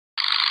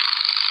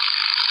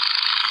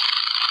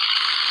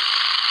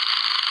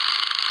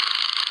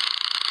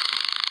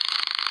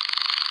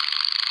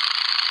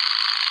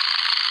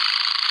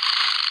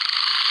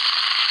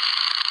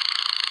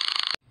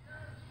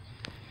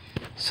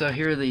So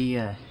here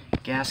the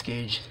gas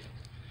gauge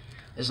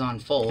is on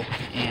full,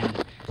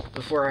 and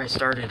before I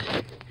started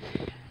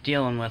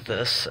dealing with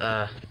this,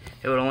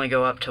 it would only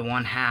go up to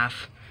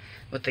 1/2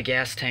 with the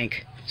gas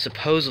tank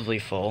supposedly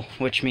full,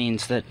 which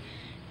means that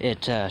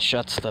it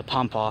shuts the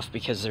pump off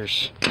because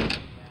there's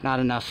not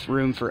enough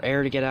room for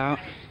air to get out.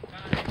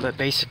 But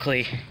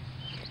basically,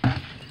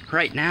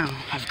 right now,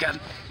 I've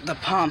got the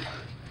pump,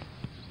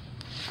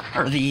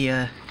 or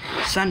the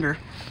sender,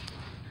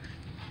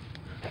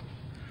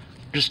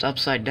 just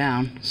upside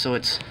down, so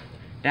it's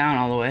down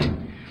all the way,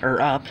 or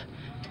up,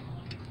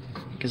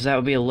 because that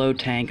would be a low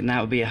tank and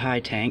that would be a high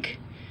tank,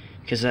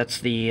 because that's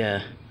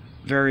the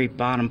very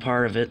bottom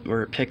part of it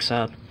where it picks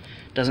up.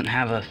 It doesn't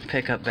have a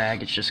pickup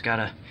bag, it's just got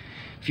a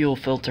fuel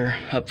filter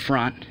up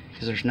front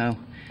because there's no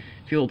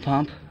fuel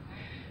pump.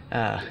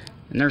 And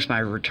there's my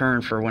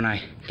return for when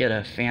I get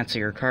a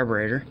fancier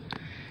carburetor.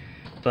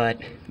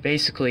 But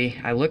basically,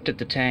 I looked at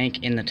the tank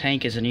and the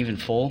tank isn't even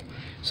full,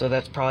 so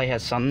that probably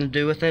has something to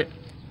do with it.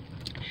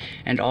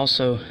 And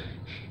also,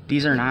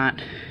 these are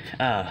not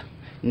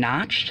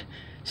notched,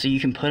 so you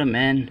can put them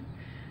in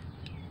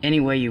any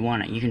way you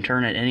want it. You can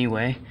turn it any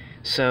way.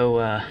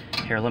 So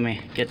here, let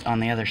me get on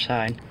the other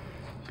side.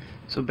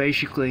 So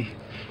basically,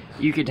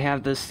 you could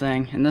have this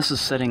thing, and this is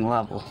sitting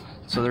level,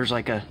 so there's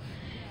like a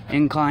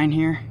incline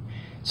here.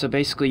 So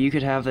basically, you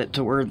could have it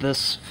to where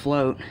this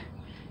float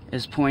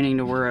is pointing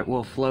to where it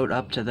will float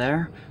up to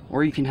there,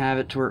 or you can have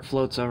it to where it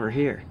floats over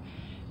here.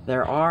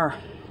 There are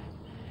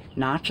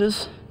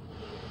notches,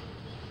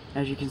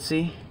 as you can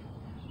see,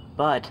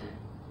 but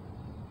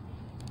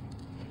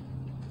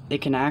it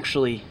can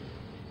actually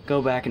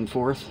go back and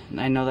forth.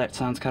 I know that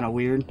sounds kind of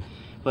weird,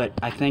 but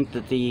I think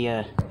that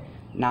the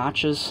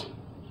notches,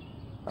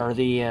 or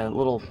the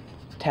little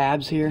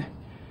tabs here,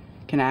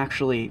 can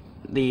actually,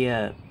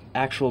 the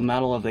actual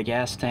metal of the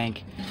gas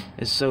tank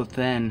is so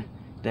thin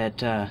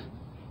that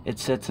it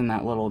sits in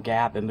that little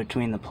gap in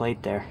between the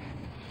plate there.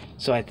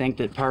 So I think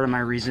that part of my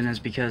reason is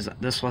because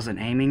this wasn't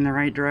aiming the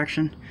right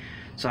direction.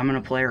 So I'm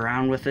going to play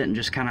around with it and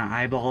just kind of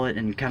eyeball it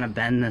and kind of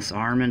bend this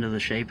arm into the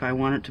shape I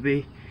want it to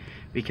be,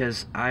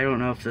 because I don't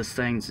know if this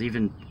thing's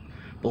even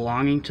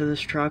belonging to this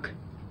truck.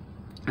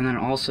 And then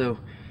also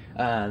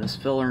this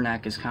filler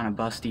neck is kind of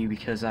busty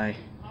because I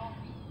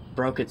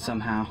broke it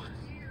somehow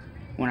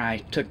when I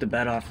took the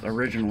bed off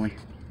originally.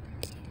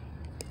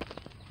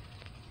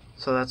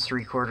 So that's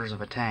 3/4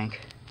 of a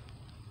tank,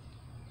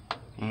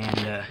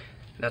 and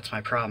that's my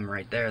problem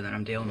right there that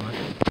I'm dealing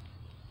with.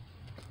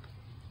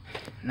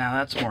 Now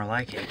that's more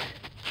like it.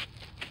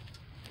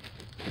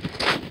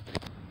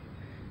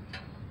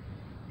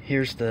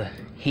 Here's the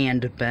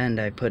hand bend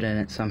I put in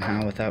it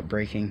somehow without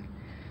breaking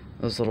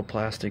those little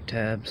plastic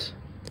tabs.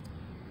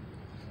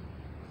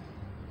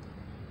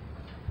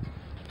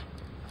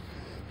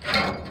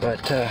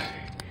 But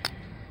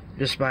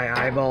just by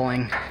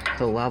eyeballing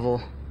the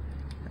level,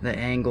 the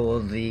angle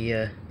of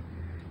the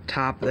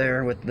top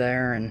there with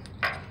there, and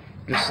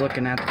just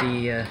looking at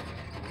the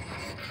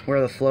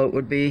where the float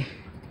would be,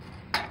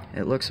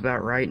 it looks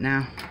about right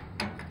now.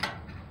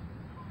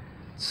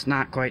 It's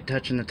not quite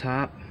touching the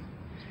top,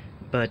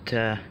 but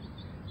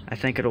I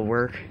think it'll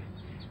work.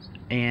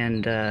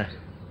 And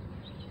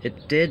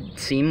it did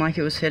seem like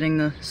it was hitting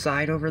the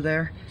side over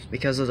there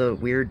because of the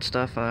weird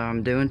stuff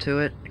I'm doing to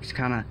it. It's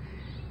kind of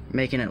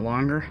making it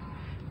longer,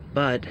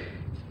 but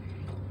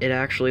it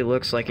actually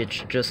looks like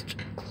it's just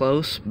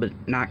close, but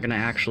not gonna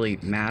actually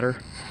matter.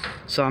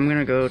 So I'm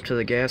gonna go to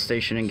the gas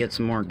station and get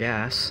some more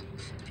gas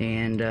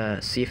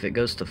and see if it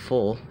goes to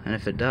full, and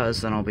if it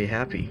does, then I'll be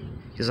happy,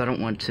 because I don't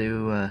want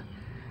to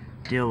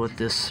deal with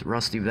this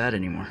rusty bed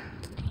anymore.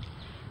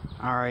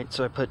 Alright,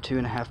 so I put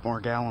 2.5 more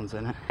gallons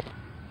in it.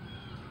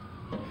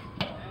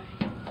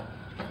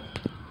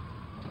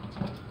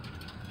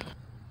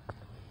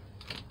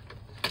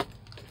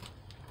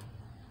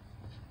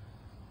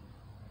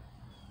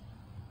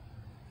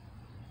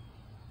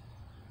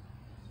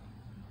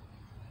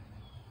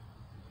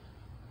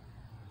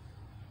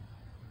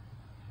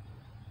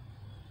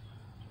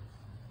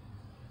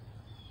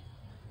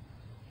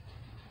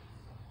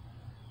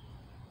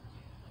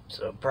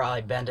 So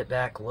probably bend it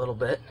back a little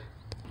bit.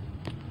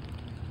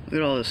 Look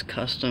at all this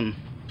custom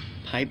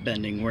pipe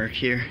bending work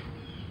here.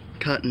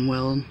 Cut and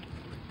weld.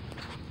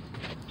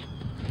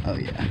 Oh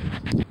yeah.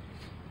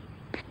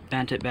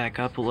 Bent it back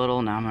up a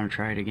little, now I'm gonna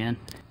try it again.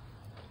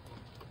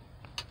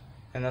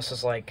 And this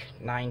is like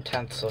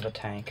 9/10 of a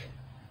tank.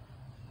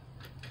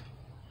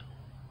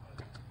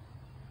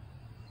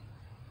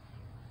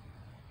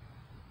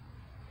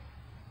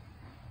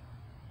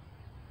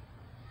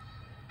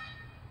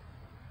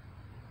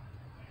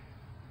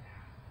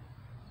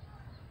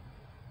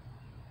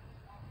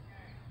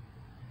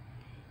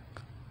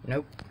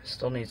 Nope,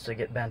 still needs to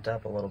get bent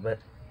up a little bit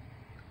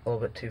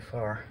too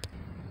far.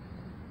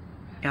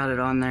 Got it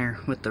on there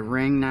with the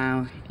ring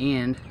now,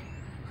 and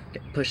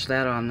push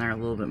that on there a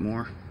little bit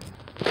more.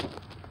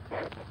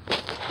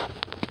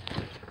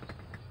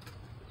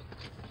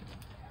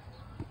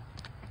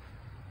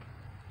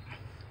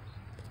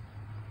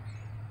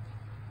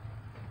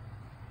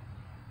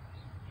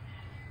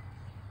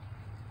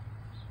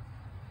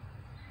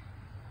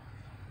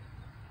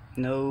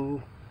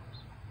 No.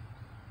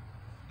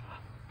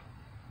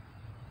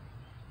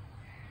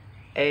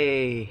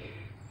 Hey.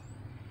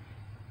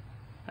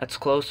 That's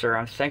closer.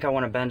 I think I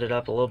want to bend it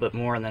up a little bit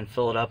more and then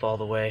fill it up all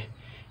the way,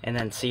 and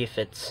then see if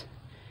it's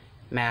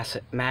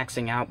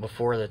maxing out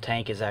before the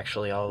tank is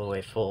actually all the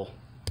way full.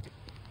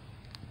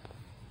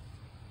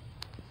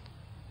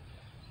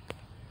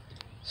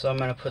 So I'm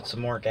going to put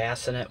some more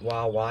gas in it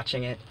while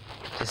watching it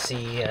to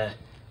see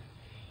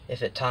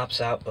if it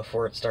tops out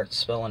before it starts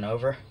spilling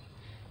over,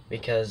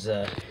 because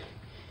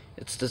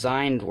it's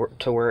designed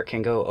to where it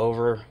can go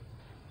over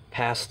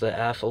past the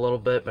F a little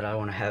bit, but I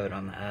want to have it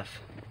on the F.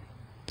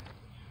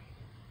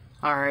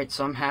 Alright,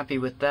 so I'm happy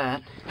with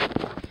that.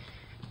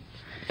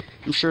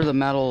 I'm sure the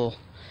metal will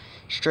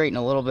straighten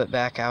a little bit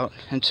back out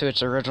into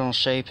its original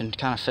shape and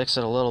kind of fix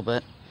it a little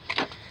bit,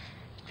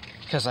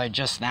 because I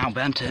just now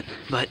bent it.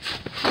 But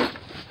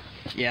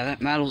yeah,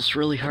 that metal's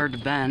really hard to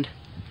bend.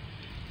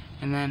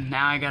 And then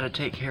now I gotta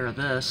take care of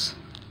this,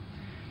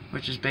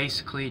 which is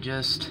basically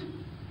just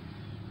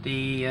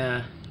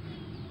the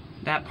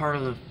that part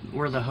of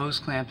where the hose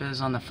clamp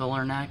is on the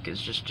filler neck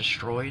is just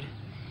destroyed.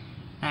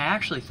 And I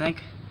actually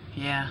think,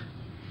 yeah,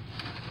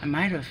 I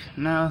might have,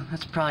 no,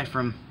 that's probably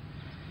from,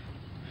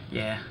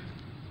 yeah,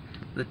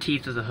 the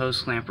teeth of the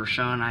hose clamp are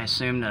showing. I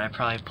assume that I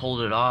probably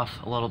pulled it off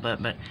a little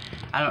bit, but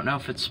I don't know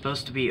if it's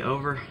supposed to be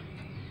over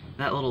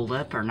that little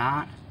lip or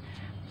not.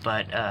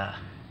 But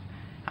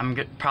I'm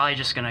probably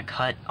just gonna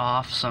cut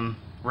off some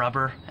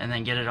rubber and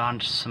then get it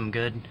onto some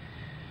good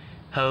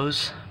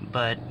hose.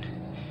 But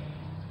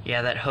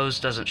yeah, that hose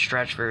doesn't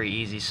stretch very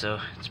easy, so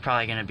it's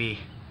probably gonna be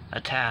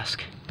a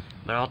task,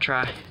 but I'll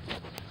try.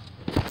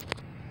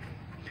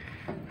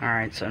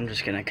 Alright, so I'm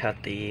just gonna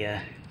cut the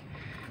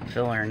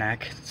filler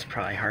neck. It's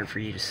probably hard for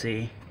you to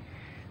see,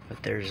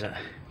 but there's a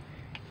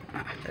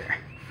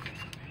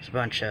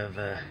bunch of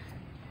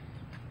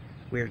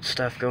weird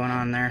stuff going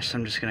on there, so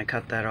I'm just gonna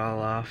cut that all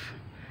off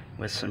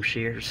with some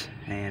shears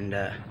and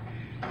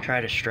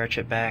try to stretch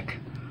it back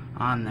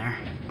on there.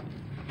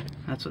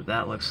 That's what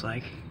that looks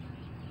like.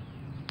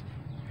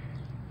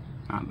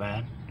 Not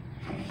bad.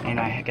 And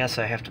I guess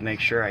I have to make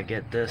sure I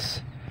get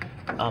this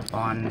up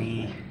on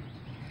the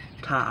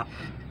top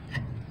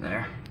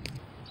there.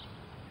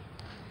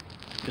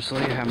 Just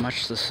look at how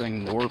much this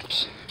thing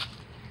warps.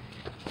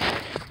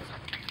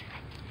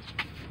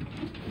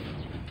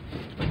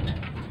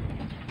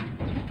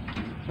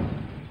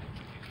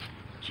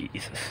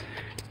 Jesus.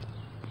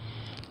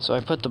 So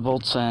I put the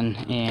bolts in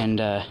and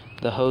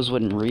the hose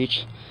wouldn't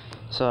reach,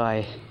 so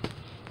I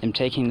am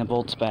taking the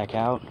bolts back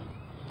out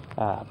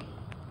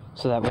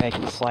so that way I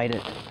can slide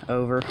it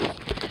over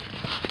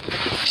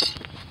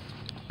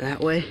that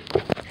way,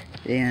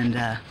 and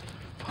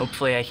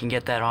hopefully I can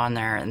get that on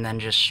there and then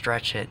just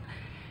stretch it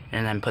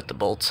and then put the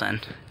bolts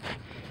in,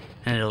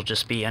 and it'll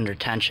just be under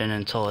tension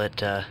until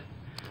it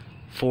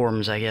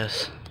forms, I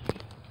guess.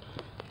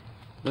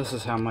 This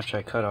is how much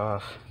I cut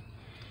off,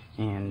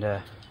 and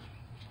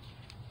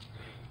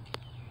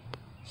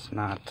it's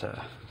not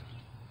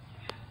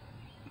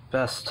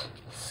best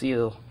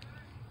seal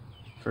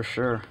for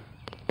sure.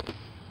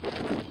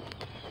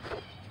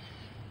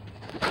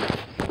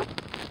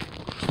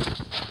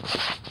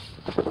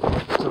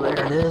 So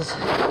there it is,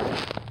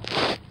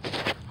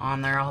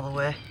 on there all the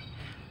way,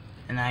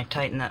 and I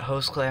tighten that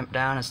hose clamp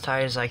down as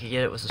tight as I could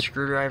get it with a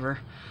screwdriver.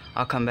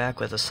 I'll come back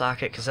with a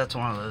socket, because that's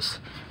one of those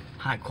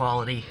high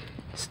quality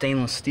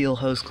stainless steel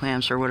hose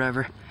clamps or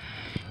whatever,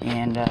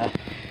 and I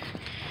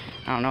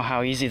don't know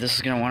how easy this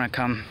is going to want to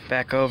come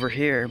back over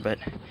here, but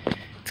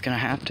it's going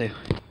to have to.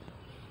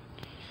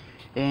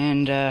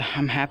 And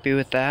I'm happy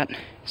with that.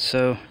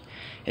 So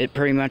it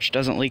pretty much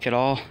doesn't leak at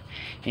all,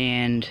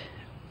 and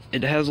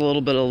it has a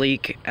little bit of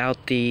leak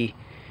out the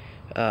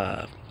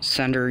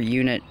sender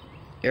unit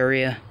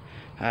area.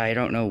 I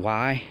don't know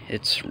why.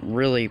 It's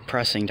really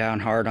pressing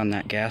down hard on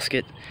that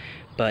gasket,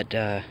 but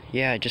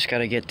yeah, I just got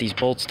to get these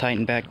bolts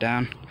tightened back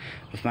down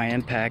with my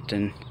impact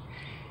and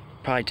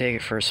probably take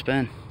it for a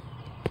spin.